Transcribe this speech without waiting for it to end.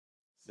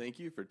Thank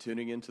you for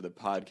tuning in to the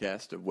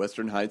podcast of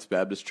Western Heights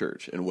Baptist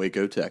Church in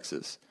Waco,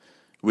 Texas.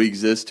 We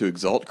exist to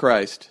exalt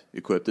Christ,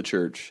 equip the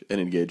church, and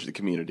engage the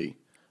community.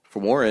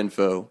 For more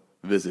info,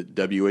 visit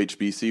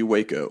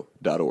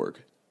whbcwaco.org.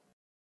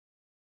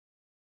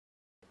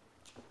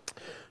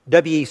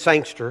 W.E.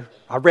 Sangster.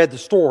 I read the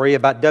story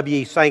about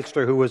W.E.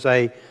 Sangster, who was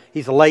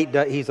he's a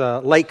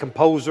late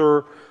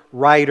composer,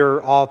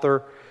 writer,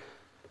 author.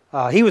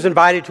 He was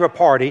invited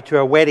to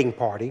a wedding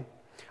party.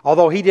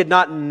 Although he did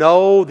not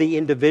know the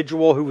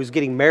individual who was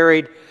getting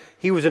married,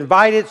 he was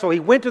invited, so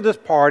he went to this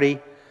party,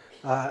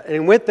 and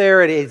he went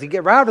there, and as he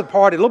got around to the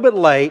party a little bit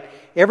late,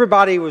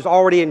 everybody was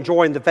already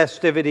enjoying the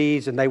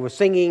festivities, and they were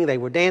singing, they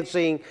were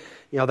dancing,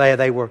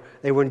 they were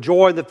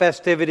enjoying the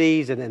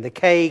festivities, and the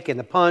cake, and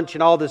the punch,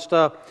 and all this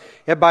stuff.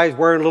 Everybody's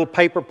wearing little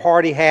paper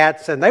party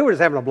hats, and they were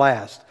just having a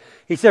blast.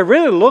 He said it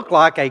really looked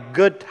like a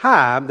good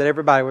time that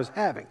everybody was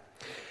having.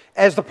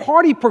 As the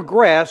party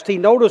progressed, he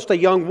noticed a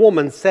young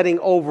woman sitting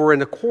over in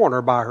the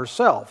corner by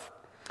herself.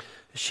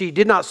 She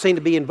did not seem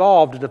to be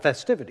involved in the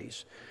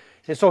festivities.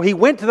 And so he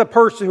went to the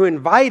person who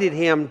invited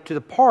him to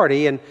the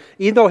party, and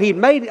even though he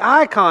made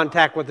eye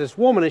contact with this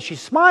woman and she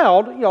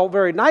smiled,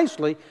 very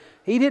nicely,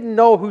 he didn't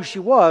know who she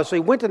was. So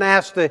he went and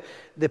asked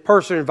the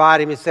person who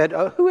invited him and said,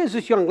 who is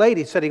this young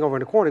lady sitting over in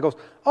the corner? He goes,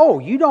 oh,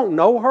 you don't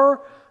know her?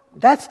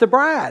 That's the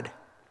bride.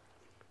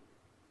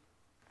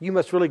 You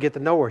must really get to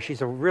know her.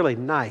 She's a really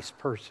nice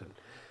person.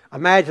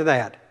 Imagine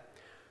that.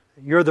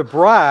 You're the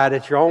bride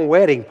at your own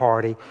wedding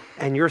party,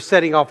 and you're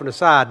sitting off on the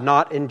side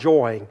not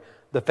enjoying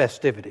the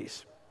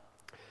festivities.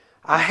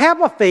 I have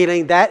a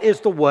feeling that is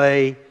the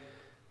way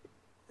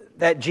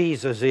that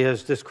Jesus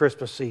is this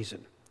Christmas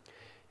season,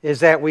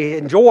 is that we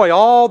enjoy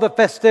all the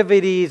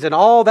festivities and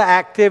all the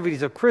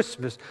activities of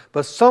Christmas,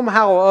 but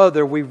somehow or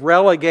other we've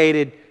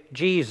relegated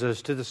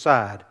Jesus to the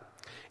side,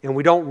 and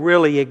we don't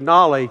really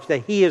acknowledge that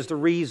He is the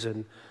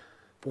reason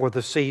for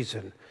the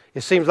season. It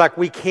seems like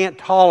we can't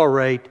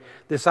tolerate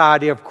this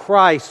idea of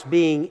Christ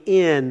being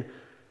in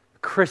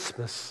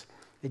Christmas.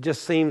 It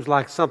just seems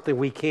like something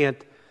we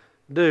can't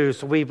do.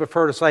 So we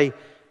prefer to say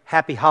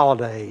happy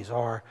holidays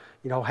or,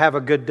 have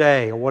a good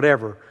day or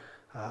whatever.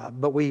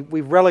 But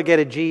we've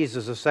relegated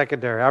Jesus as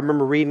secondary. I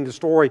remember reading the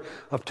story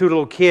of two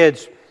little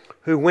kids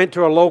who went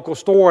to a local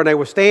store, and they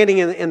were standing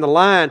in the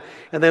line,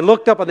 and they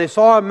looked up and they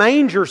saw a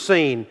manger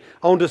scene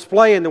on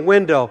display in the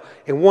window,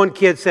 and one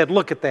kid said,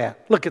 look at that,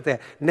 look at that.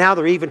 Now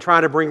they're even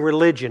trying to bring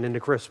religion into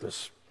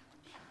Christmas.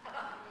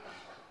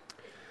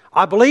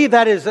 I believe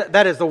that is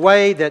the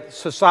way that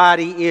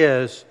society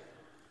is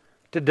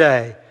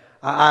today.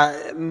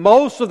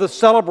 Most of the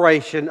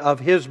celebration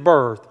of His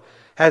birth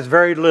has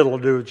very little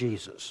to do with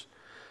Jesus,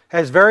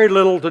 has very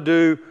little to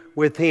do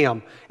with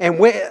Him. And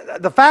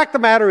the fact of the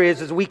matter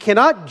is we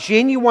cannot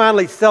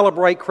genuinely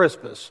celebrate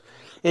Christmas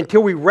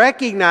until we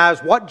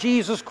recognize what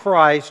Jesus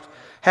Christ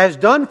has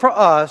done for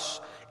us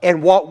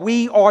and what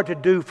we are to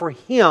do for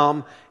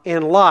Him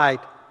in light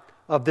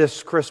of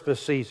this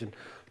Christmas season.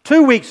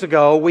 2 weeks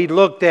ago, we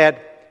looked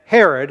at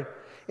Herod,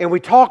 and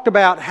we talked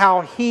about how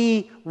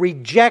he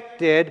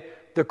rejected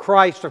the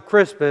Christ of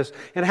Christmas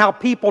and how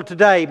people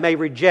today may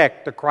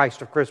reject the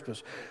Christ of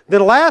Christmas.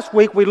 Then last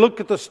week we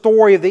looked at the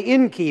story of the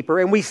innkeeper,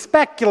 and we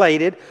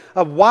speculated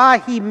of why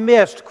he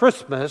missed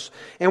Christmas,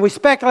 and we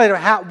speculated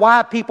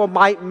why people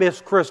might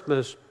miss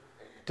Christmas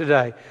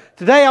today.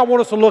 Today I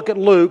want us to look at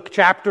Luke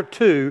chapter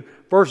 2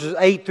 verses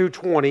 8 through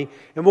 20,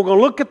 and we're going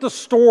to look at the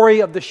story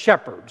of the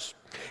shepherds.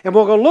 And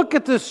we're going to look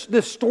at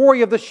this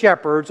story of the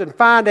shepherds and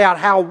find out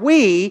how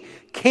we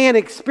can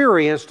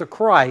experience the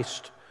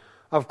Christ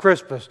of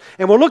Christmas.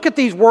 And we'll look at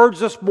these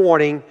words this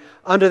morning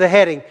under the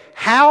heading,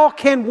 how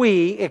can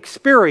we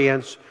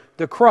experience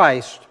the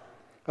Christ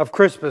of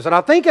Christmas? And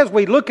I think as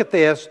we look at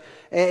this,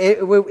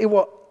 it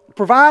will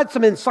provide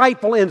some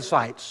insightful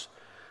insights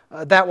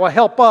that will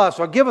help us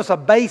or give us a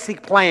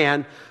basic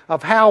plan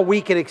of how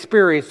we can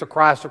experience the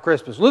Christ of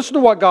Christmas. Listen to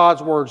what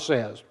God's Word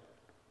says.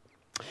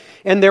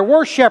 And there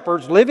were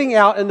shepherds living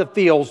out in the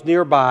fields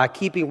nearby,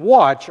 keeping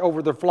watch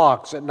over their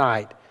flocks at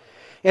night.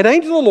 An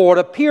angel of the Lord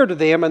appeared to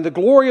them, and the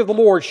glory of the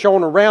Lord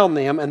shone around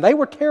them, and they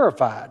were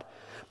terrified.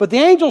 But the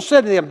angel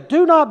said to them,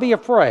 do not be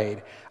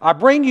afraid. I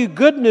bring you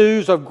good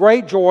news of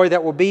great joy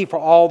that will be for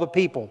all the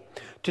people.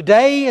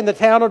 Today in the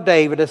town of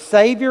David, a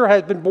Savior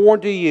has been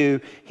born to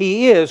you.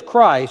 He is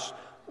Christ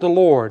the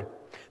Lord.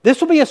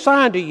 This will be a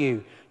sign to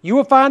you. You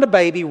will find a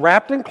baby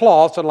wrapped in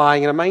cloths and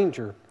lying in a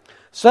manger.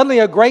 Suddenly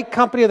a great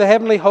company of the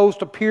heavenly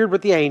host appeared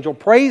with the angel,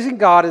 praising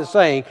God and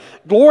saying,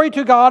 glory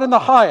to God in the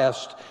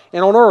highest,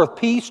 and on earth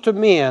peace to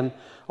men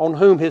on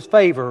whom His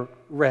favor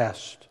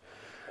rests.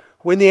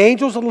 When the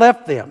angels had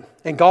left them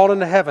and gone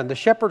into heaven, the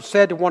shepherds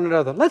said to one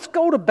another, let's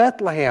go to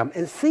Bethlehem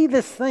and see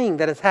this thing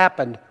that has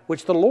happened,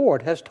 which the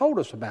Lord has told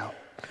us about.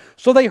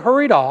 So they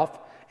hurried off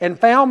and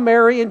found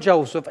Mary and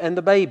Joseph and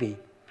the baby,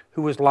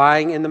 who was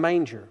lying in the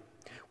manger.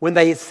 When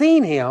they had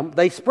seen Him,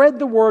 they spread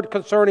the word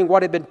concerning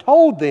what had been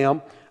told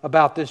them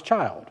about this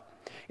child.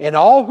 And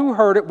all who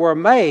heard it were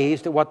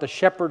amazed at what the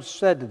shepherds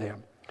said to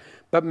them.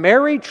 But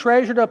Mary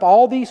treasured up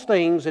all these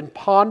things and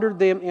pondered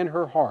them in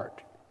her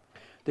heart.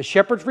 the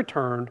shepherds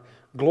returned,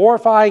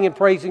 glorifying and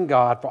praising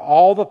God for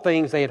all the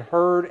things they had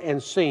heard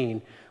and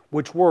seen,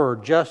 which were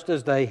just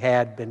as they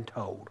had been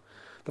told.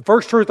 The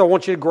first truth I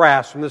want you to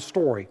grasp from this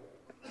story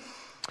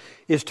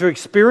is to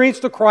experience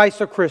the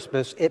Christ of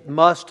Christmas, it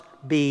must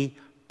be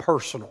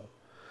personal.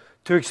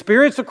 To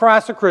experience the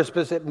Christ of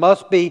Christmas, it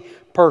must be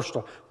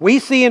personal. We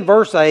see in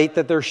verse 8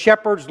 that they're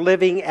shepherds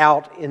living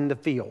out in the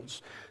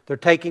fields. They're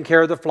taking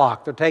care of the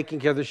flock. They're taking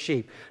care of the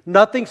sheep.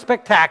 Nothing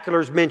spectacular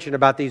is mentioned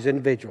about these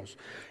individuals.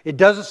 It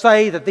doesn't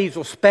say that these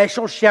were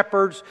special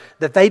shepherds,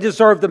 that they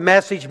deserved the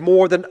message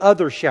more than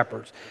other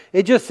shepherds.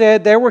 It just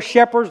said there were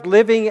shepherds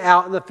living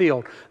out in the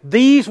field.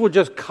 These were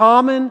just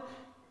common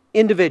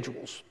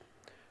individuals.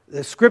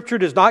 The Scripture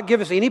does not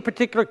give us any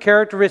particular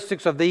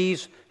characteristics of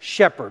these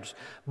shepherds.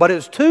 But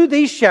it's to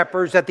these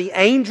shepherds that the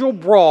angel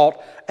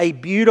brought a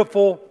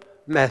beautiful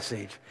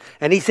message.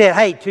 And he said,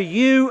 hey, to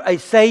you a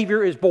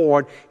Savior is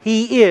born.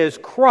 He is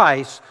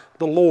Christ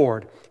the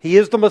Lord. He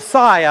is the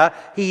Messiah.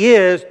 He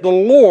is the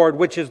Lord,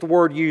 which is the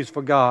word used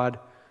for God.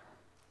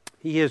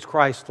 He is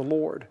Christ the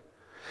Lord.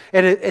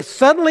 And as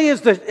suddenly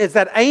as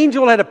that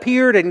angel had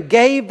appeared and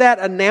gave that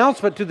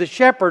announcement to the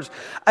shepherds,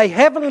 a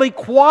heavenly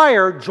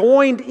choir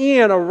joined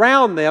in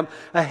around them,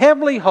 a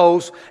heavenly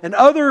host, and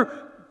other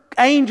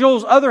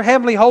angels, other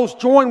heavenly hosts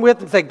joined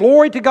with and say,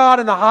 glory to God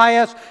in the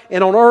highest,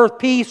 and on earth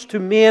peace to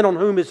men on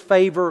whom His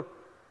favor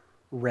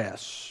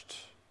rests.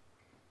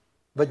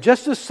 But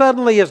just as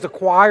suddenly as the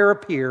choir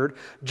appeared,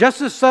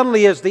 just as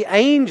suddenly as the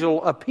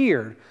angel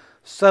appeared,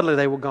 suddenly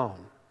they were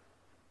gone.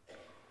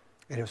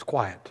 And it was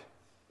quiet.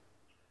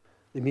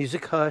 The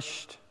music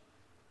hushed.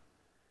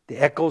 The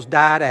echoes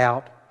died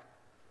out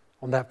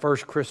on that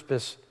first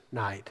Christmas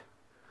night.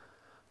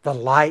 The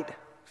light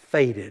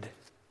faded.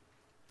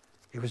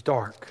 It was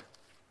dark.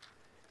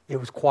 It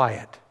was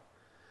quiet.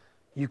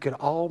 You could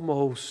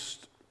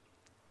almost...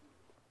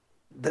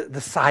 The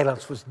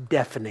silence was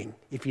deafening,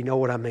 if you know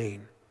what I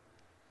mean.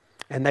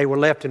 And they were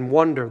left in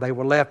wonder. They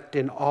were left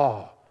in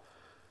awe.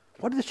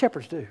 What did the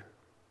shepherds do?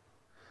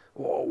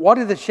 What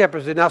did the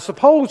shepherds do? Now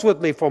suppose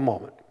with me for a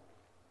moment.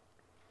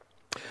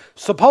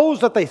 Suppose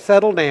that they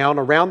settled down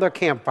around their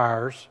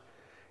campfires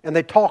and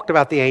they talked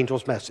about the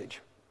angel's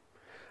message.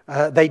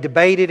 They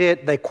debated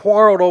it. They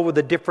quarreled over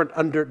the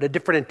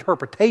different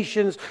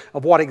interpretations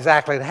of what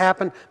exactly had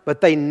happened, but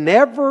they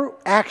never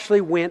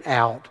actually went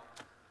out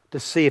to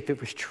see if it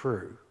was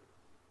true.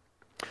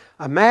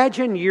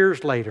 Imagine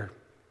years later,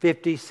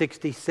 50,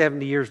 60,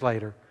 70 years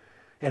later,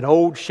 an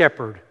old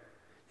shepherd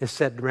is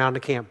sitting around the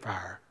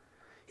campfire.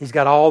 He's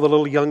got all the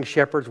little young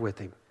shepherds with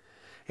him.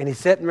 And he's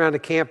sitting around the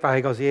campfire.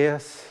 He goes,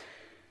 yes.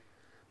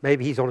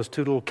 Maybe he's on his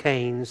two little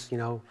canes,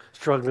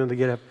 struggling to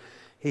get up.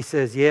 He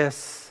says,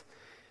 yes,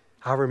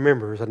 I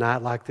remember it was a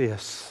night like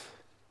this.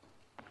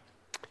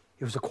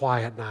 It was a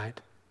quiet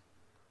night,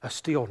 a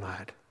still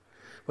night.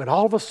 When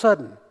all of a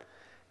sudden,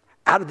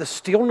 out of the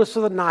stillness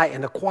of the night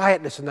and the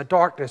quietness and the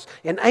darkness,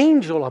 an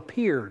angel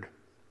appeared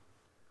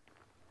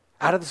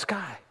out of the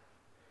sky.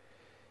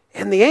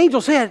 And the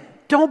angel said,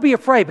 don't be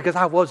afraid, because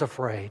I was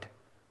afraid.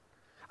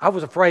 I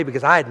was afraid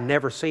because I had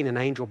never seen an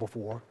angel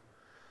before.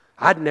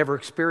 I'd never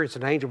experienced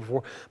an angel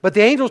before. But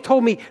the angel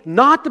told me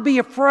not to be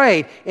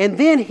afraid. And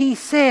then he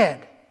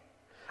said,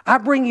 I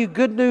bring you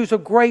good news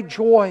of great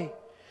joy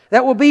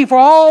that will be for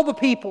all the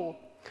people.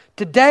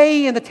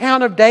 Today in the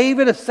town of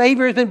David, a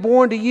Savior has been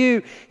born to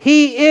you.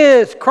 He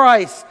is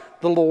Christ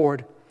the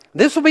Lord.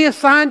 This will be a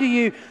sign to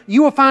you.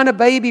 You will find a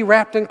baby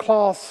wrapped in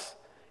cloths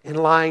and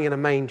lying in a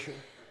manger.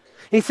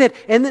 He said,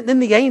 and then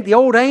the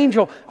old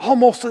angel,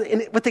 almost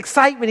with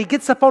excitement, he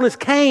gets up on his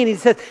cane. He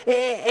says,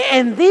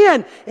 and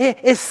then,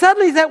 as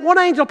suddenly as that one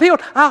angel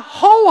appeared, a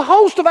whole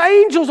host of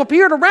angels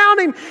appeared around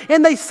him,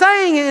 and they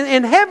sang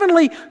in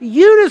heavenly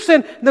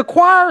unison. The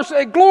choir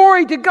said,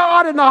 glory to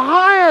God in the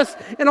highest,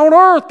 and on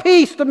earth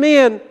peace to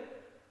men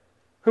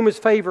whom His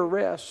favor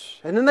rests.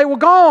 And then they were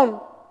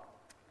gone.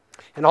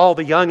 And all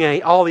the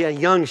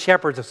young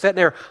shepherds are sitting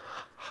there,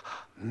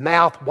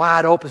 mouth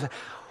wide open, saying,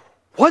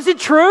 was it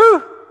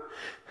true?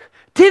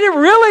 Did it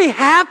really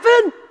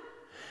happen?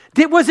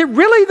 Was it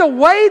really the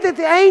way that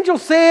the angel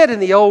said?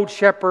 And the old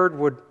shepherd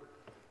would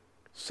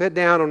sit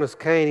down on his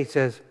cane. He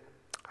says,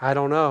 I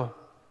don't know.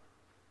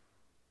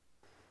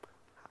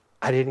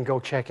 I didn't go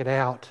check it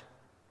out.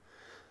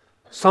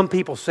 Some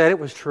people said it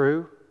was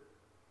true.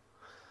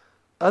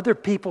 Other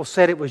people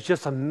said it was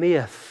just a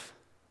myth.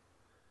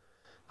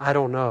 I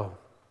don't know.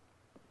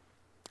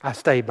 I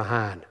stayed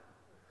behind.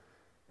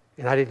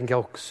 And I didn't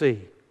go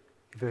see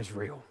if it was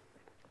real.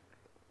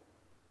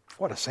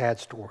 What a sad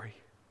story.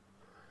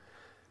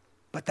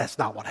 But that's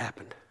not what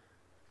happened.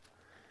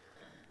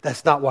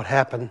 That's not what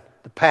happened.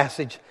 The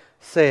passage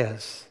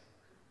says,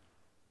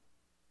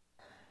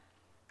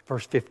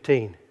 verse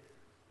 15,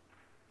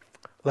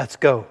 let's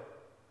go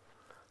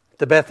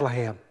to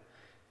Bethlehem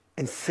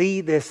and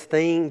see this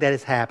thing that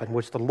has happened,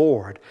 which the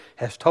Lord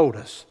has told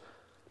us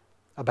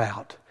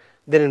about.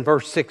 Then in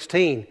verse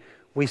 16,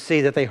 we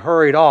see that they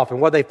hurried off. And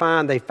what they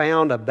find? They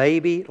found a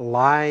baby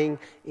lying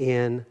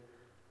in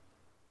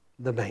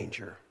the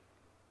manger.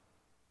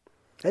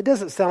 That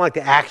doesn't sound like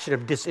the action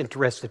of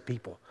disinterested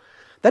people.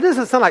 That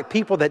doesn't sound like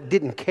people that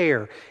didn't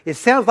care. It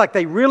sounds like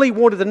they really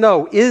wanted to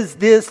know, is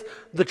this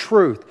the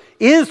truth?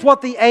 Is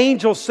what the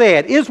angel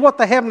said? Is what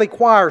the heavenly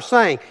choir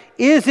sang?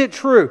 Is it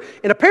true?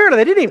 And apparently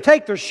they didn't even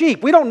take their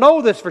sheep. We don't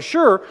know this for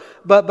sure,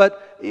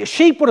 but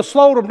sheep would have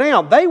slowed them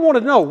down. They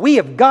wanted to know, we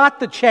have got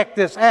to check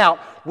this out.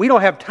 We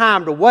don't have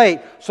time to wait.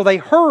 So they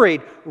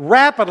hurried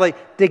rapidly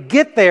to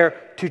get there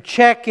to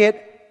check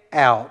it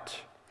out.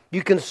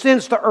 You can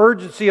sense the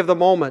urgency of the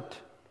moment.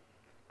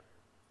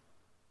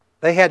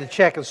 They had to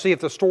check and see if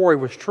the story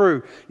was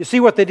true. You see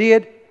what they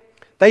did?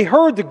 They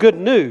heard the good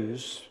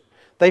news.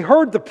 They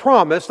heard the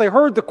promise. They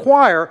heard the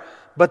choir,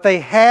 but they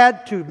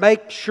had to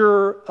make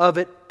sure of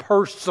it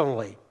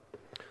personally.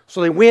 So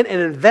they went and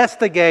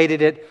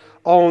investigated it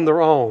on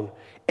their own.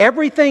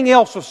 Everything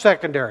else was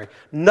secondary.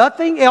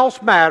 Nothing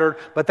else mattered,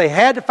 but they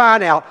had to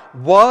find out,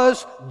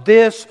 was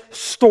this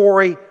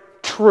story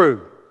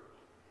true?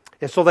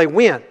 And so they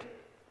went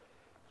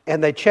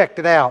and they checked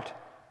it out.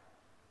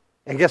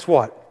 And guess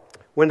what?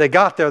 When they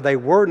got there, they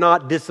were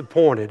not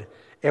disappointed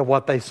at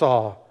what they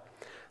saw.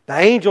 The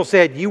angel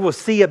said, you will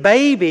see a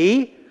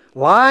baby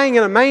lying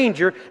in a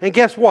manger. And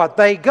guess what?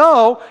 They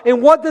go,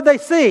 and what did they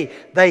see?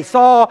 They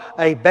saw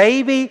a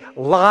baby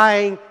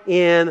lying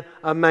in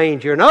a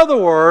manger. In other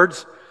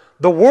words,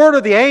 the word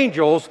of the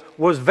angels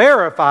was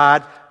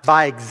verified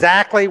by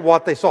exactly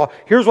what they saw.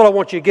 Here's what I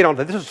want you to get on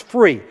to. This is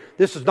free.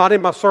 This is not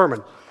in my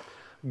sermon.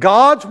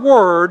 God's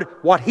word,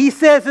 what He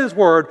says in His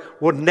word,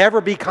 will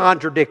never be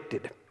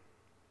contradicted.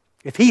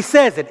 If He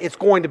says it, it's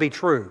going to be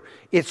true.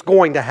 It's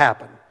going to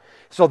happen.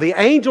 So the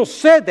angel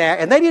said that,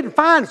 and they didn't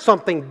find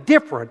something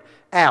different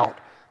out.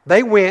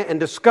 They went and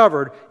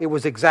discovered it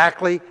was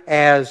exactly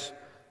as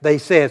they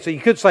said. So you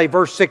could say,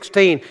 verse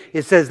 16,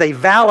 it says they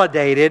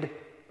validated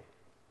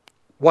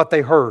what they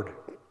heard.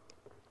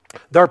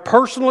 Their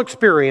personal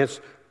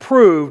experience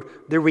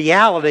proved the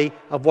reality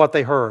of what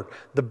they heard.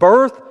 The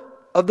birth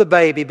of the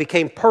baby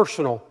became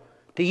personal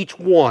to each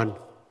one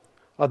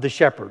of the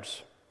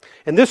shepherds.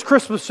 And this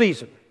Christmas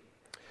season,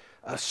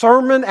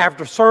 sermon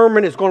after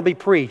sermon is going to be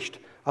preached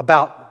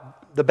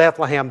about the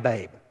Bethlehem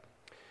babe.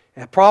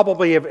 And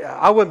probably,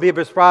 I wouldn't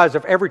be surprised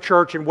if every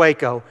church in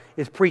Waco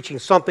is preaching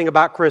something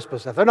about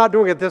Christmas. If they're not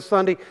doing it this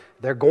Sunday,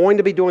 they're going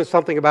to be doing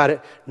something about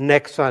it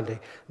next Sunday.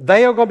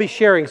 They are going to be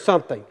sharing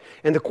something.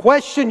 And the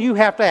question you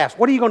have to ask,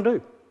 what are you going to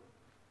do?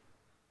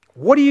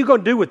 What are you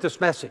going to do with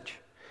this message?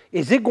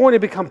 Is it going to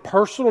become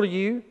personal to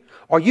you?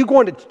 Are you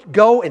going to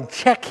go and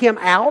check him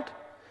out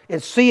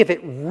and see if it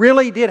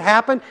really did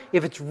happen?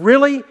 If it's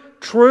really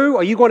true,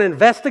 are you going to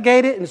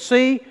investigate it and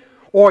see?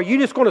 Or are you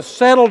just going to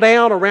settle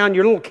down around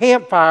your little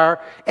campfire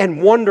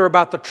and wonder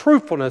about the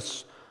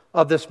truthfulness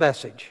of this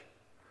message?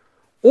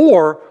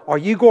 Or are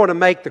you going to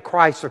make the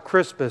Christ of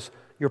Christmas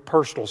your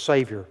personal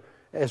Savior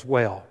as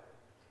well?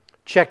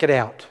 Check it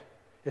out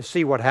and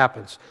see what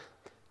happens.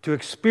 To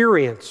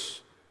experience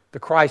the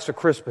Christ of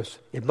Christmas,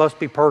 it must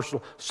be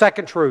personal.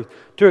 Second truth,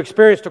 to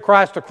experience the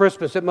Christ of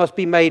Christmas, it must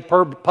be made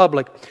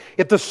public.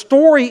 If the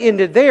story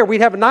ended there,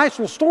 we'd have a nice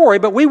little story,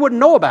 but we wouldn't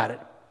know about it.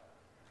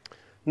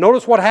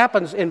 Notice what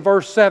happens in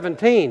verse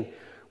 17.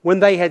 When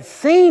they had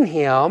seen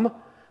him,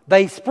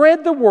 they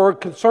spread the word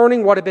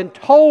concerning what had been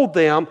told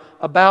them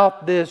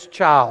about this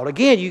child.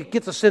 Again, you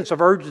get the sense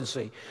of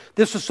urgency.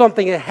 This is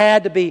something that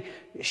had to be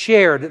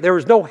shared. There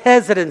was no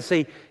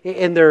hesitancy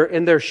in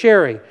their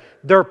sharing.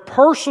 Their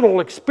personal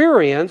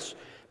experience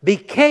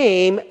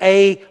became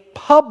a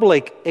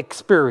public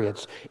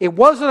experience. It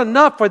wasn't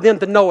enough for them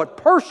to know it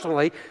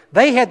personally.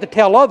 They had to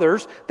tell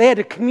others. They had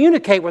to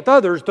communicate with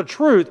others the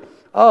truth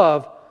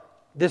of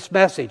this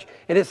message.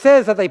 And it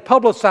says that they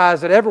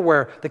publicized it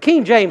everywhere. The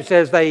King James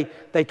says they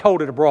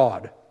told it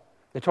abroad.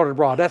 They told it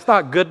abroad. That's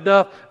not good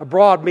enough.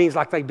 Abroad means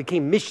like they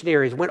became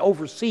missionaries, went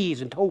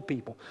overseas and told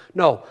people.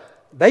 No,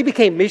 they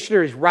became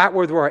missionaries right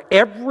where they were.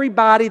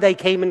 Everybody they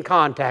came in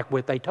contact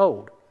with, they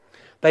told.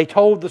 They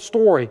told the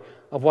story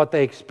of what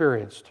they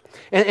experienced.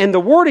 And the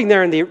wording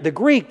there in the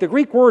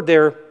Greek word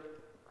there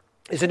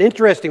is an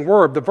interesting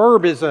word. The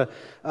verb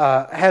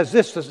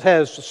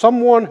has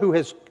someone who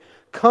has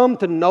come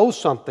to know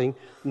something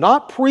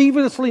not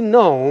previously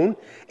known,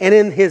 and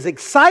in his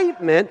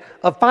excitement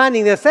of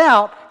finding this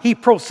out, he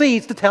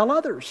proceeds to tell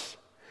others.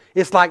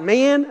 It's like,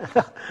 man,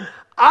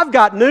 I've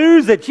got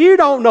news that you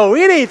don't know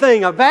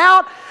anything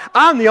about.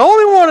 I'm the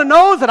only one who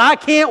knows, and I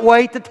can't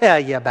wait to tell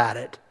you about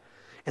it.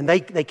 And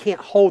they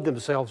can't hold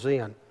themselves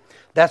in.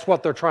 That's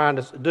what they're trying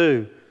to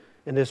do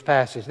in this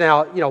passage.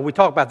 Now, we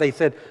talk about, they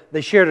said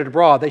they shared it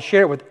abroad. They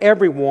shared it with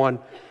everyone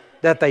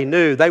that they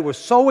knew. They were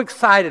so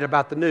excited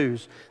about the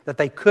news that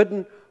they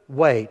couldn't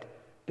wait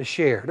to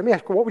share. Let me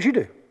ask you, what would you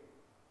do?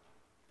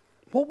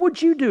 What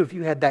would you do if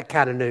you had that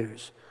kind of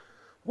news?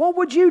 What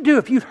would you do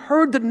if you'd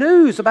heard the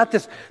news about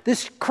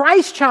this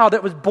Christ child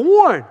that was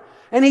born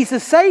and he's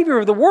the Savior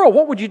of the world?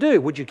 What would you do?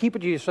 Would you keep it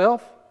to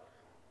yourself?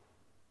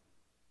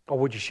 Or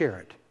would you share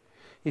it?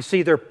 You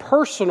see, their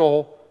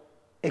personal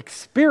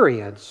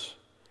experience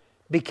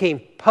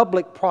became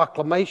public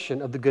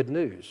proclamation of the good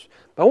news.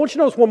 But I want you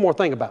to notice one more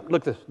thing about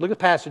it. Look at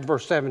passage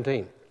verse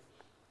 17.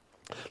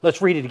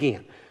 Let's read it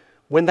again.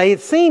 When they had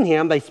seen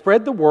him, they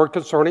spread the word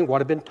concerning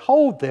what had been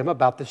told them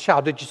about this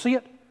child. Did you see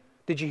it?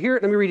 Did you hear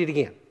it? Let me read it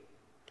again.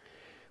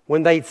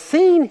 When they'd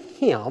seen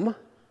him,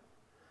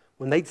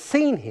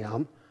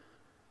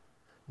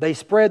 they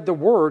spread the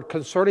word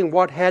concerning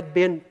what had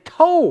been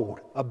told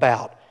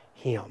about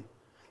him.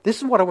 This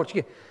is what I want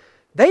you to get.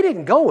 They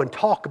didn't go and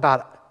talk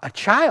about a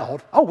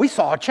child. Oh, we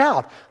saw a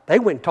child. They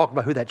went and talked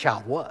about who that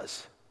child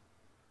was.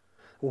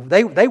 Well,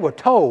 they were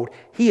told,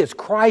 he is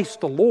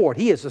Christ the Lord.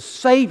 He is a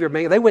Savior.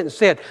 Man, they went and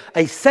said,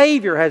 a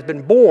Savior has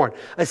been born.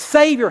 A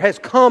Savior has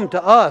come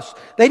to us.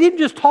 They didn't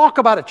just talk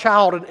about a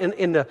child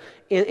in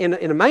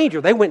a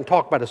manger. They went and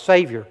talked about a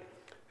Savior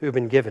who had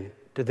been given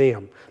to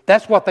them.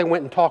 That's what they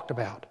went and talked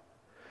about.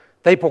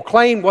 They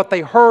proclaimed what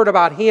they heard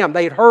about him.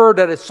 They had heard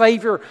that a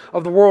Savior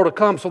of the world had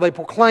come, so they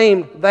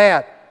proclaimed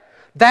that.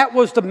 That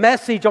was the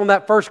message on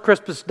that first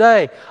Christmas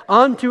day.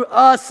 Unto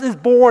us is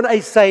born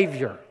a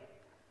Savior.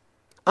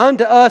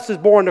 Unto us is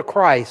born the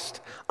Christ.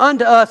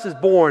 Unto us is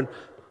born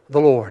the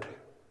Lord.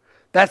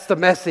 That's the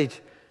message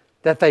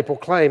that they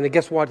proclaimed. And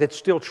guess what? It's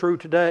still true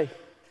today.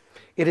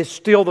 It is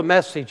still the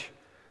message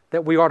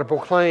that we are to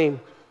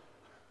proclaim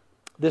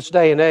this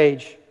day and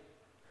age.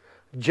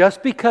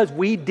 Just because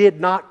we did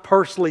not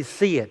personally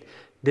see it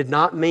did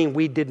not mean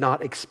we did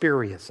not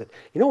experience it.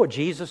 You know what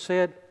Jesus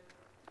said?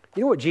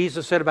 You know what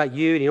Jesus said about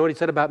you? And you know what he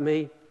said about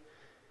me?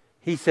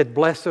 He said,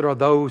 blessed are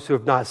those who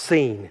have not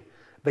seen,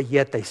 but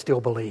yet they still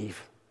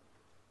believe.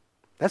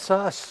 That's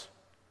us.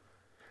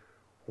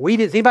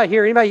 Is anybody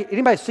here?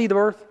 Anybody see the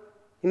birth?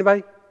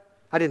 Anybody?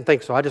 I didn't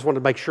think so. I just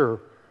wanted to make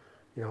sure.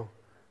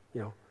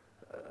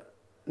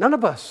 None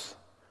of us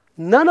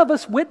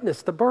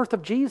witnessed the birth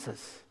of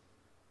Jesus.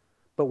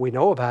 But we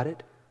know about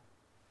it.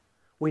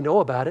 We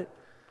know about it.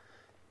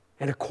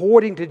 And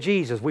according to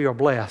Jesus, we are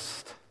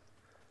blessed.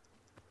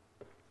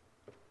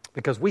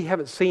 Because we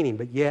haven't seen him,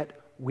 but yet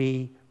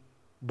we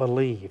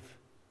believe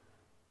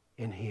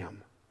in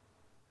him.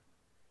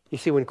 You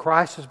see, when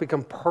Christ has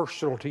become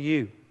personal to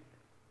you,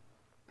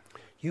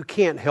 you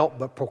can't help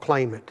but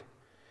proclaim it.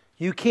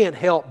 You can't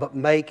help but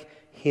make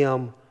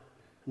him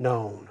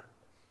known.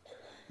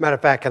 Matter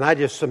of fact, can I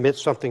just submit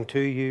something to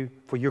you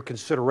for your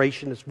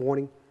consideration this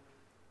morning?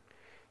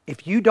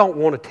 If you don't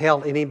want to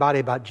tell anybody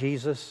about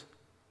Jesus,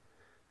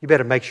 you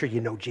better make sure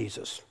you know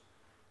Jesus.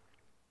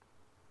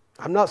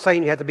 I'm not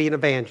saying you have to be an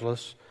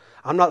evangelist.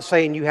 I'm not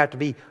saying you have to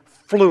be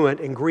fluent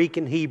in Greek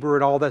and Hebrew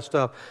and all that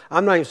stuff.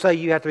 I'm not even saying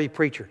you have to be a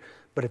preacher.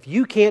 But if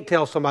you can't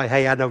tell somebody,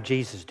 hey, I know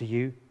Jesus, do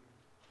you?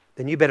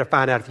 Then you better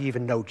find out if you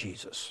even know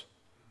Jesus.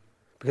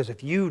 Because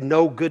if you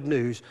know good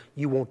news,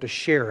 you want to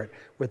share it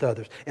with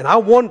others. And I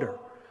wonder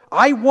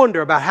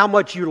about how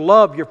much you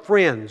love your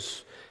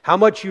friends, how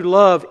much you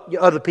love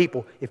other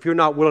people if you're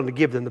not willing to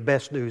give them the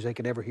best news they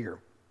could ever hear.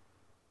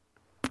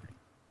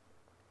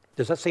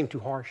 Does that seem too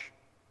harsh?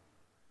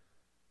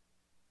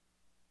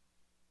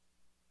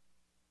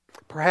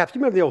 Perhaps, you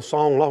remember the old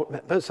song,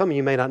 some of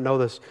you may not know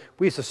this,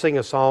 we used to sing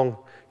a song,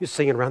 you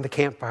sing it around the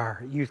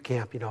campfire, at youth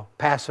camp,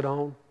 pass it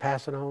on,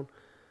 pass it on.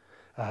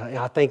 And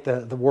I think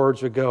the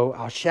words would go,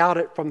 I'll shout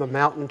it from the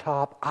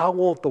mountaintop, I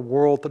want the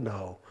world to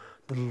know,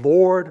 the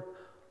Lord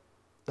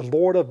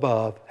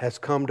above has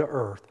come to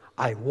earth,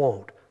 I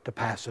want to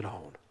pass it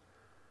on.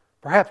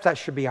 Perhaps that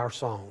should be our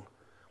song.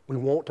 We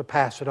want to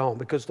pass it on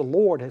because the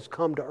Lord has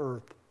come to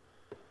earth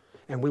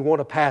and we want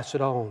to pass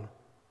it on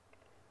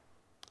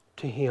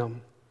to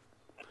him.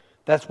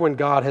 That's when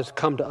God has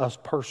come to us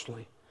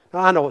personally. Now,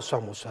 I know what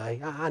some will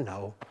say. I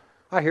know.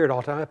 I hear it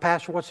all the time.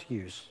 Pastor, what's the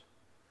use?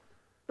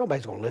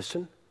 Nobody's going to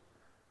listen.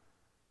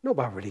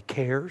 Nobody really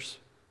cares.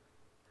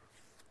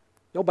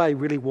 Nobody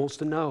really wants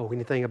to know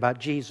anything about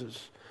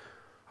Jesus,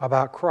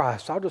 about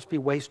Christ. I'll just be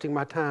wasting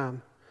my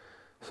time.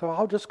 So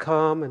I'll just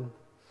come and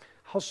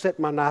I'll sit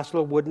in my nice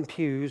little wooden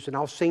pews and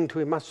I'll sing to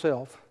him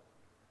myself.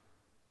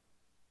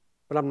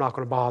 But I'm not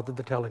going to bother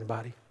to tell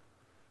anybody.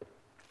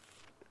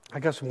 I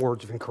got some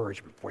words of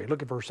encouragement for you.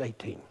 Look at verse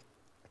 18.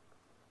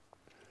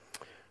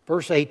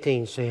 Verse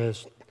 18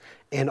 says,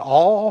 and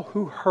all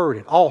who heard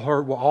it,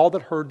 all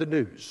that heard the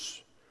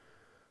news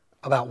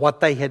about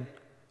what they had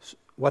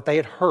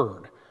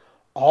heard,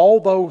 all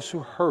those who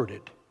heard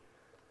it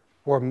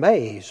were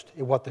amazed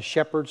at what the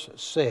shepherds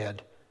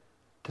said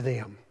to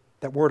them.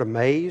 That word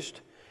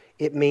amazed,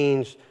 it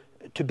means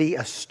to be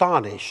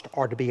astonished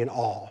or to be in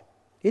awe.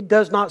 It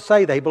does not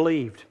say they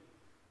believed.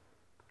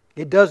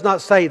 It does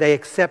not say they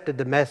accepted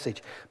the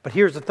message. But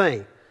here's the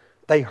thing.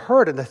 They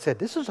heard it and they said,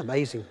 this is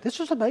amazing. This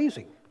is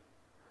amazing.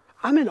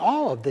 I'm in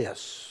awe of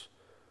this.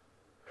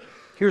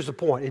 Here's the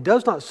point. It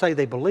does not say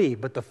they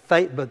believed, but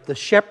the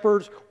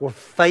shepherds were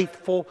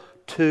faithful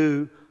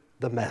to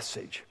the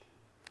message.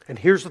 And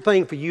here's the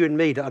thing for you and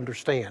me to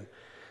understand.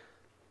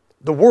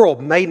 The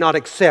world may not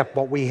accept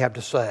what we have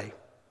to say.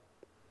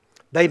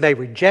 They may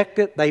reject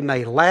it, they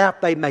may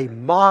laugh, they may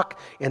mock,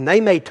 and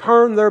they may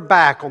turn their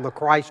back on the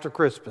Christ of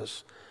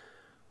Christmas.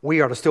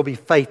 We are to still be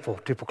faithful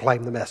to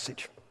proclaim the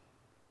message.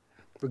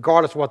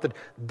 Regardless of what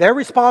they're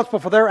responsible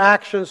for their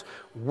actions,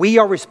 we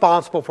are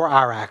responsible for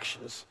our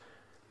actions.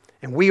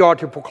 And we are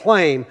to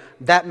proclaim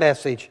that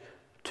message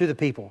to the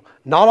people.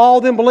 Not all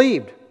of them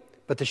believed,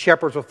 but the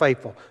shepherds were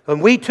faithful.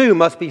 And we too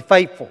must be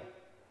faithful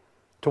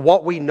to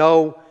what we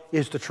know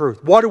is the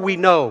truth. What do we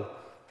know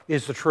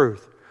is the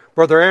truth?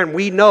 Brother Aaron,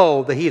 we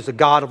know that He is a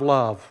God of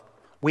love.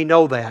 We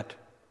know that.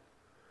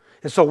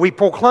 And so we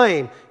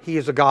proclaim He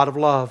is a God of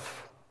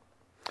love.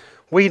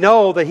 We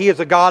know that He is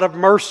a God of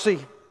mercy.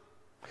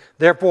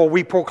 Therefore,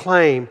 we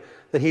proclaim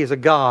that He is a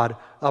God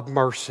of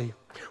mercy.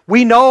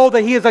 We know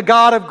that He is a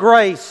God of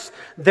grace.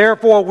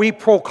 Therefore, we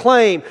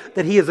proclaim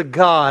that He is a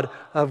God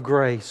of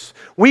grace.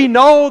 We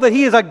know that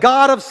He is a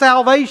God of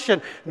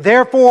salvation.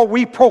 Therefore,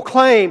 we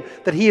proclaim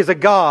that He is a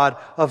God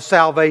of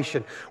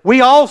salvation.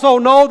 We also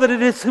know that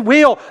it is His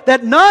will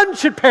that none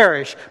should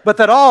perish, but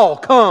that all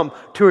come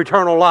to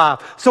eternal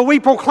life. So we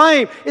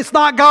proclaim it's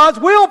not God's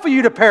will for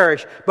you to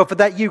perish, but for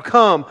that you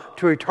come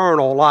to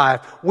eternal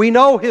life. We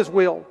know His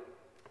will.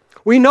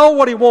 We know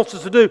what He wants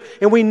us to do,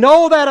 and we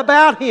know that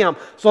about Him.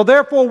 So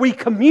therefore, we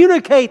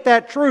communicate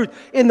that truth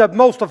in the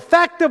most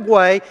effective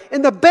way,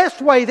 in the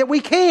best way that we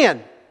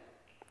can,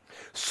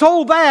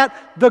 so that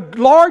the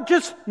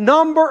largest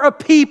number of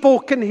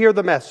people can hear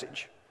the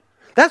message.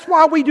 That's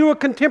why we do a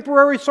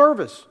contemporary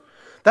service.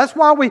 Because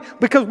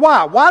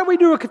why? Why do we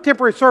do a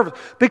contemporary service?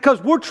 Because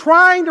we're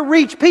trying to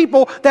reach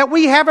people that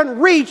we haven't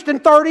reached in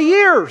 30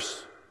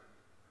 years.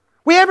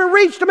 We haven't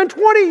reached them in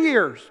 20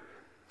 years.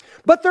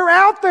 But they're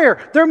out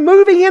there. They're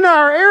moving in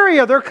our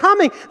area. They're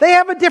coming. They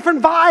have a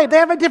different vibe. They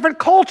have a different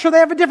culture. They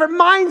have a different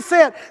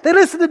mindset. They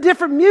listen to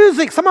different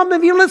music. Some of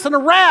them even listen to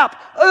rap.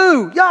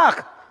 Ooh,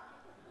 yuck.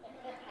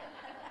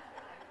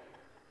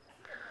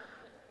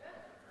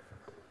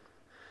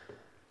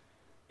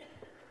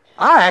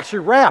 I actually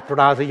rapped when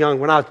I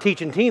was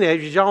teaching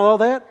teenagers. Did y'all know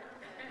that?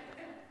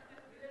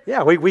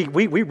 Yeah, we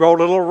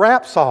wrote a little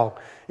rap song.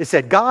 It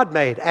said, God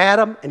made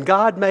Adam and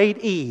God made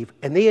Eve,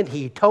 and then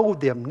He told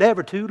them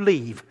never to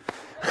leave.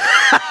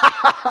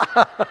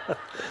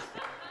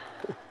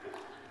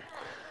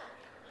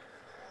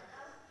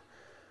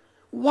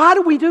 Why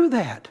do we do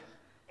that?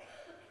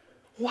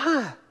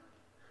 Why?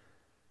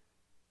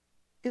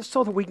 It's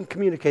so that we can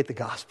communicate the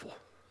gospel.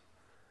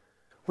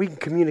 We can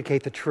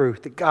communicate the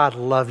truth that God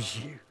loves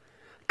you.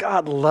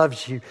 God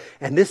loves you.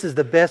 And this is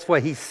the best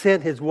way. He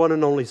sent His one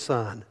and only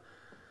Son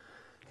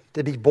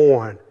to be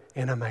born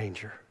in a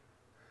manger.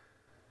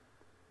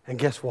 And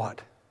guess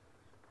what?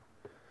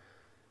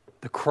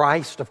 The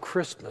Christ of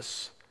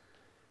Christmas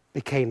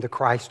became the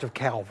Christ of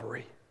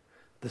Calvary,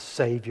 the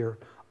Savior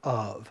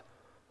of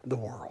the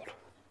world.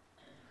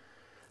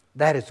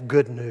 That is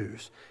good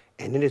news,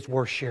 and it is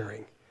worth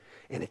sharing.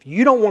 And if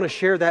you don't want to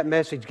share that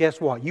message,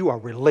 guess what? You are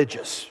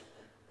religious,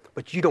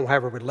 but you don't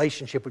have a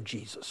relationship with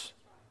Jesus.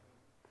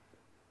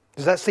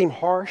 Does that seem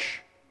harsh?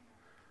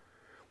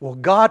 Well,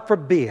 God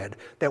forbid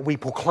that we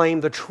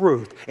proclaim the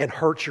truth and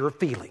hurt your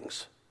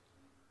feelings.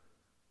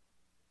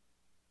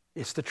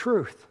 It's the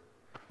truth,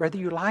 whether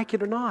you like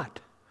it or not.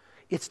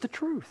 It's the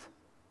truth.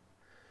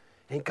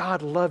 And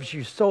God loves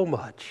you so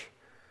much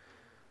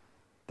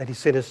that He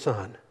sent His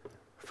Son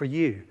for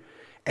you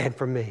and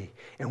for me.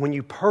 And when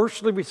you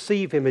personally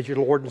receive Him as your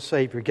Lord and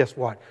Savior, guess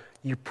what?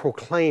 You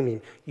proclaim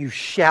Him. You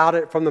shout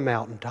it from the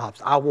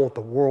mountaintops. I want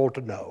the world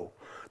to know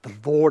the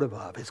Lord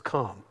above has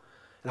come,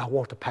 and I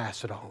want to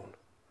pass it on.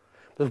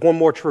 There's one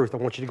more truth I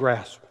want you to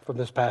grasp from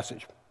this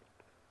passage.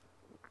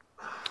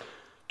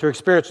 To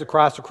experience the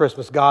Christ of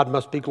Christmas, God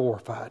must be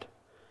glorified.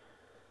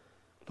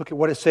 Look at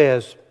what it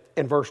says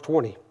in verse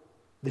 20.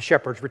 The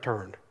shepherds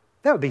returned.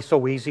 That would be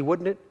so easy,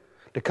 wouldn't it?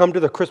 To come to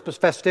the Christmas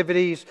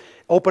festivities,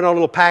 open our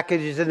little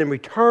packages, and then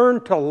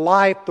return to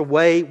life the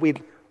way we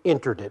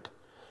entered it.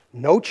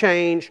 No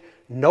change,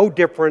 no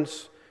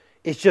difference.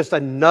 It's just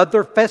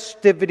another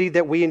festivity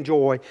that we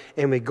enjoy,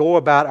 and we go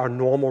about our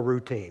normal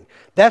routine.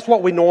 That's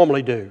what we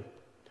normally do.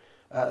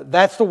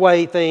 That's the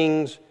way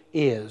things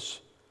is.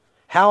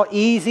 How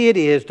easy it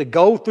is to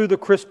go through the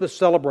Christmas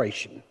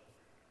celebration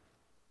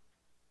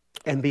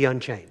and be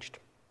unchanged.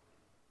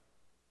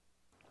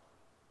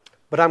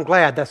 But I'm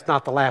glad that's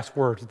not the last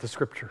words of the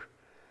Scripture.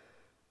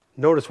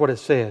 Notice what it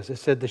says. It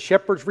said, the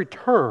shepherds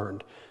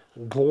returned,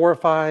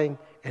 glorifying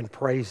and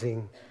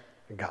praising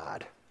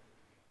God.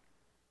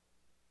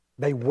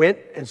 They went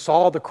and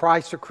saw the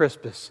Christ of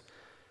Christmas,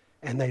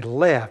 and they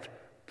left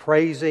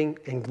praising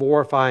and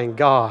glorifying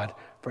God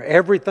for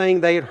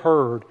everything they had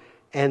heard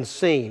and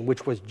seen,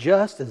 which was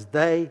just as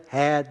they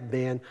had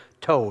been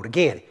told.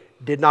 Again,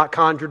 did not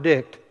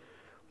contradict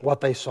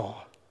what they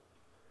saw.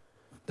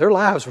 Their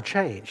lives were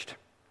changed.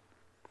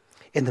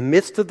 In the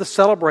midst of the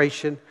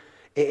celebration,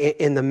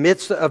 in the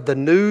midst of the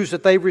news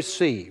that they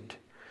received,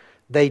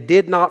 they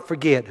did not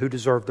forget who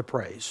deserved the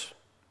praise.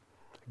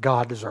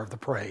 God deserved the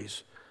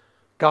praise.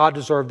 God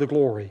deserved the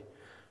glory.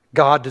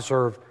 God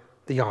deserved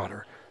the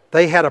honor.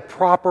 They had a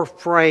proper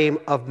frame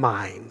of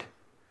mind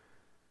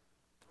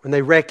when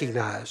they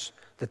recognized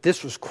that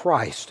this was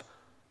Christ,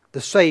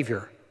 the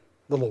Savior,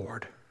 the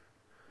Lord.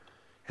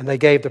 And they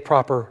gave the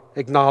proper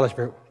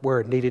acknowledgement where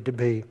it needed to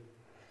be.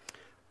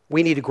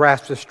 We need to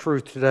grasp this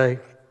truth today.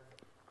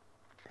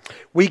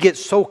 We get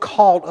so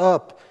caught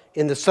up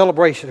in the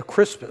celebration of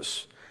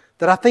Christmas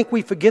that I think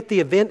we forget the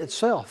event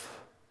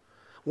itself.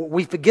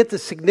 We forget the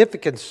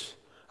significance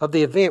of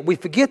the event. We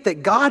forget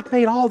that God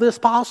made all this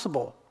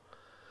possible.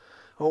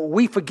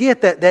 We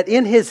forget that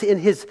in His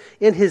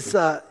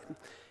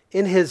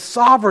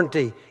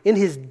sovereignty, in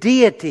His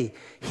deity,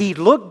 He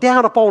looked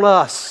down upon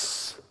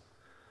us.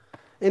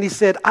 And He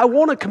said, I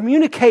want to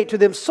communicate to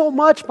them so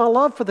much my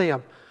love for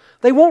them.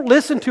 They won't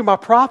listen to my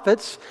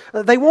prophets.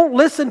 They won't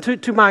listen to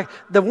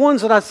the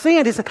ones that I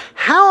send. He said,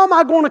 how am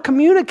I going to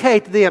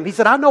communicate to them? He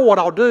said, I know what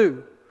I'll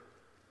do.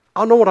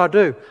 I'll know what I'll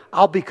do.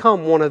 I'll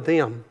become one of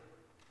them.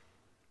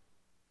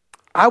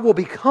 I will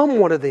become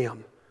one of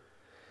them.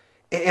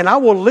 And I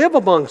will live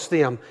amongst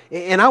them.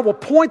 And I will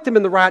point them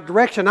in the right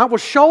direction. I will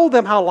show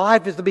them how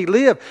life is to be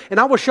lived. And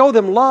I will show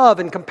them love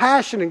and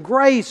compassion and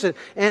grace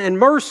and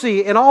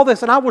mercy and all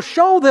this. And I will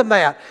show them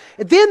that.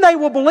 And then they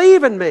will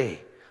believe in me.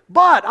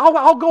 But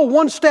I'll go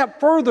one step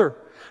further.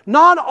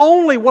 Not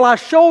only will I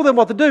show them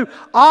what to do,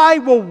 I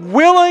will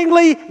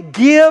willingly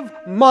give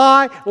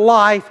my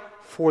life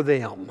for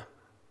them.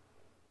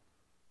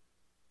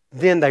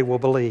 Then they will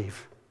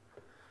believe.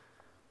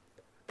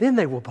 Then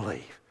they will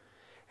believe.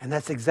 And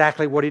that's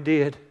exactly what He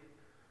did.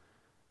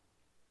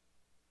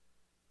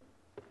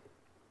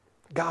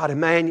 God,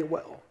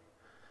 Emmanuel,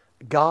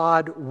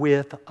 God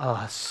with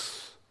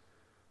us.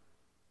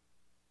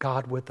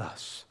 God with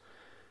us.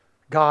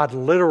 God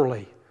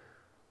literally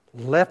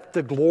left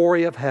the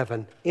glory of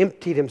heaven,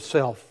 emptied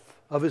Himself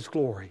of His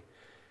glory,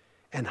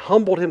 and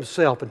humbled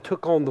Himself and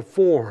took on the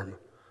form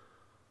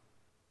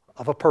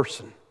of a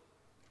person.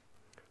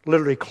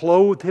 Literally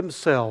clothed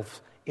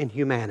Himself in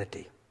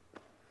humanity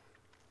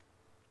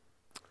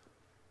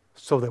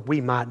so that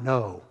we might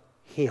know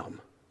Him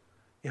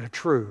in a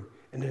true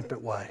and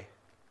intimate way.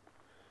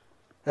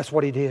 That's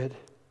what He did.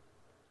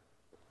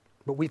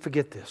 But we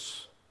forget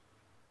this.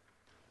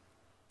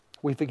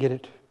 We forget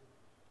it.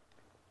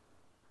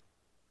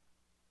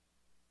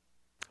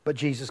 But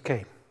Jesus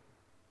came.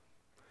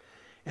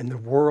 And the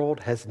world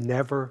has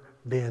never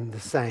been the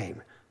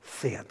same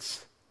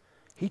since.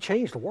 He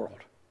changed the world.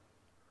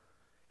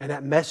 And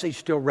that message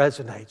still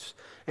resonates.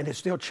 And it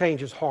still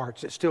changes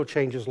hearts. It still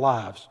changes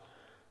lives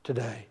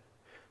today.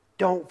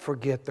 Don't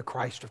forget the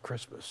Christ of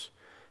Christmas.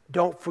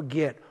 Don't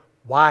forget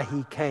why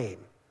He came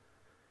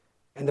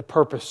and the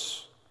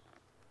purpose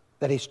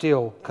that He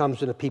still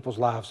comes into people's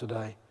lives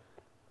today.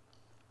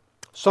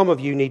 Some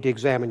of you need to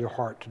examine your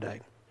heart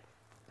today.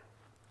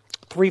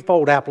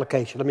 Threefold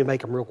application. Let me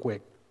make them real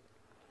quick.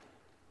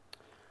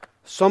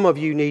 Some of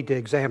you need to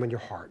examine your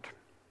heart.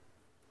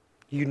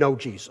 You know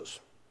Jesus.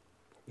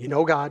 You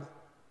know God.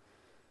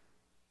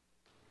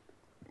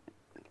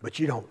 But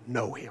you don't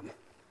know Him.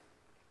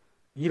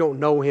 You don't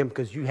know Him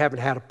because you haven't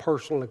had a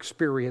personal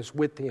experience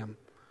with Him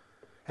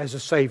as a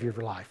Savior of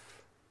your life.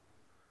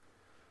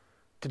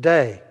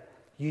 Today,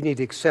 you need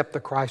to accept the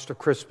Christ of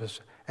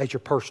Christmas as your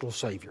personal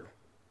Savior.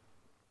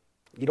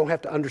 You don't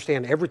have to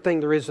understand everything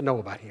there is to know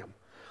about Him.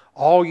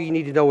 All you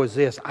need to know is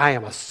this: I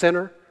am a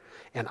sinner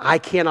and I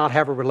cannot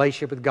have a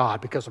relationship with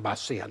God because of my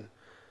sin.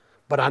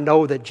 But I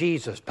know that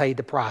Jesus paid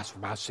the price for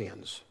my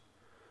sins.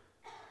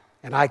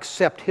 And I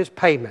accept His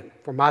payment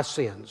for my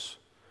sins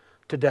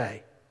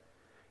today.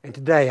 And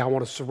today I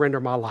want to surrender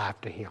my life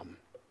to Him.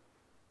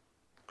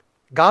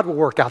 God will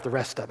work out the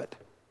rest of it.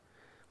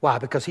 Why?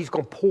 Because He's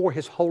going to pour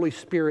His Holy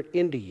Spirit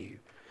into you.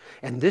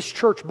 And this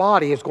church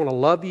body is going to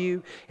love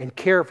you and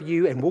care for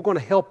you, and we're going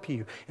to help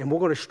you, and we're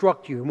going to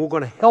instruct you, and we're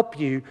going to help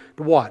you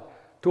to what?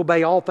 To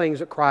obey all things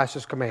that Christ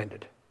has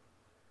commanded.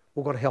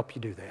 We're going to help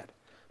you do that.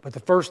 But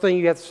the first thing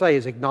you have to say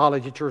is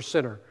acknowledge that you're a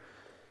sinner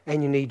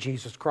and you need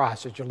Jesus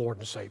Christ as your Lord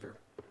and Savior.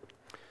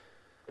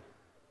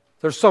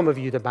 There's some of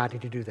you that might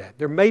need to do that.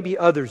 There may be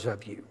others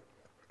of you.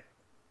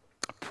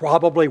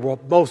 Probably, well,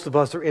 most of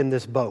us are in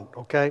this boat,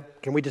 okay?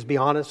 Can we just be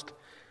honest?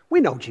 We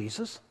know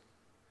Jesus.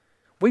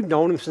 We've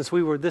known Him since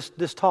we were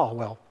this tall.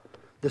 Well,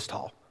 this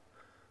tall,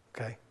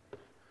 okay?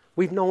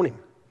 We've known Him.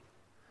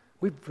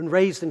 We've been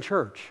raised in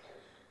church.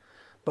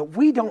 But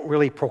we don't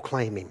really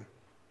proclaim Him.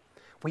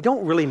 We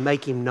don't really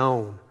make Him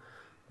known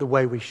the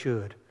way we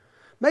should.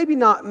 Maybe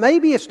not.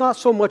 Maybe it's not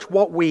so much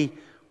what we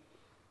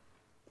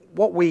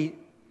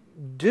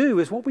do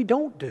as what we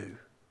don't do.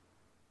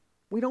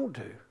 We don't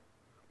do.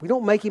 We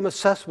don't make Him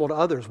accessible to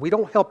others. We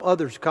don't help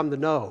others come to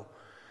know.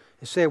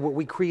 Instead,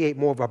 we create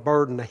more of a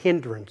burden, a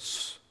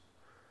hindrance,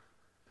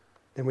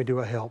 than we do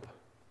a help.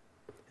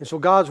 And so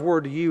God's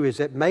word to you is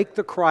that make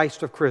the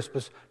Christ of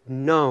Christmas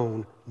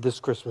known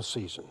this Christmas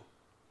season.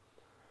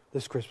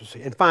 This Christmas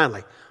season. And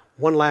finally,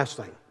 one last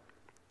thing.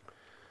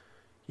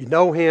 You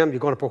know Him, you're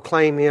going to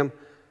proclaim Him.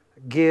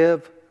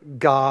 Give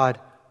God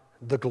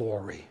the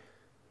glory.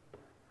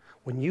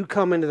 When you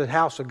come into the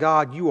house of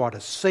God, you are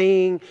to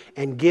sing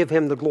and give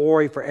Him the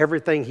glory for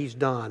everything He's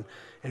done.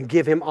 And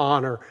give Him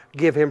honor,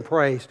 give Him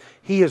praise.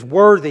 He is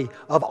worthy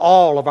of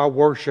all of our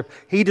worship.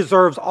 He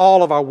deserves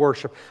all of our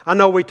worship. I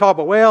know we talk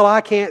about, well,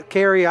 I can't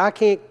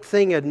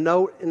sing a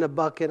note in the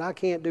bucket. I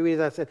can't do any of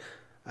that. I said,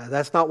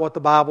 that's not what the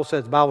Bible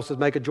says. The Bible says,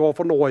 make a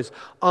joyful noise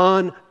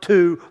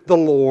unto the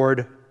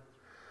Lord.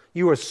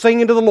 You are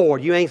singing to the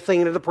Lord. You ain't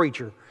singing to the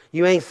preacher.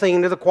 You ain't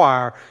singing to the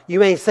choir.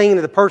 You ain't singing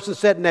to the person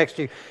sitting next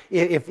to you.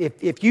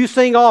 If you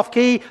sing off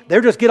key,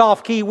 they'll just get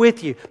off key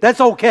with you.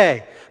 That's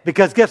okay.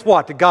 Because guess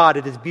what? To God,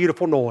 it is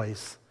beautiful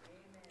noise.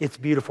 It's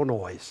beautiful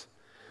noise.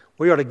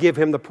 We are to give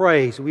Him the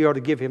praise. We are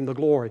to give Him the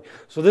glory.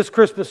 So this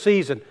Christmas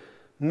season,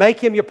 make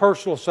Him your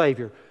personal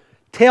Savior.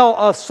 Tell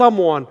us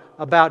someone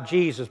about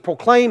Jesus.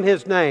 Proclaim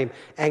His name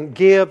and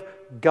give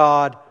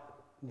God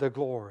the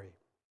glory.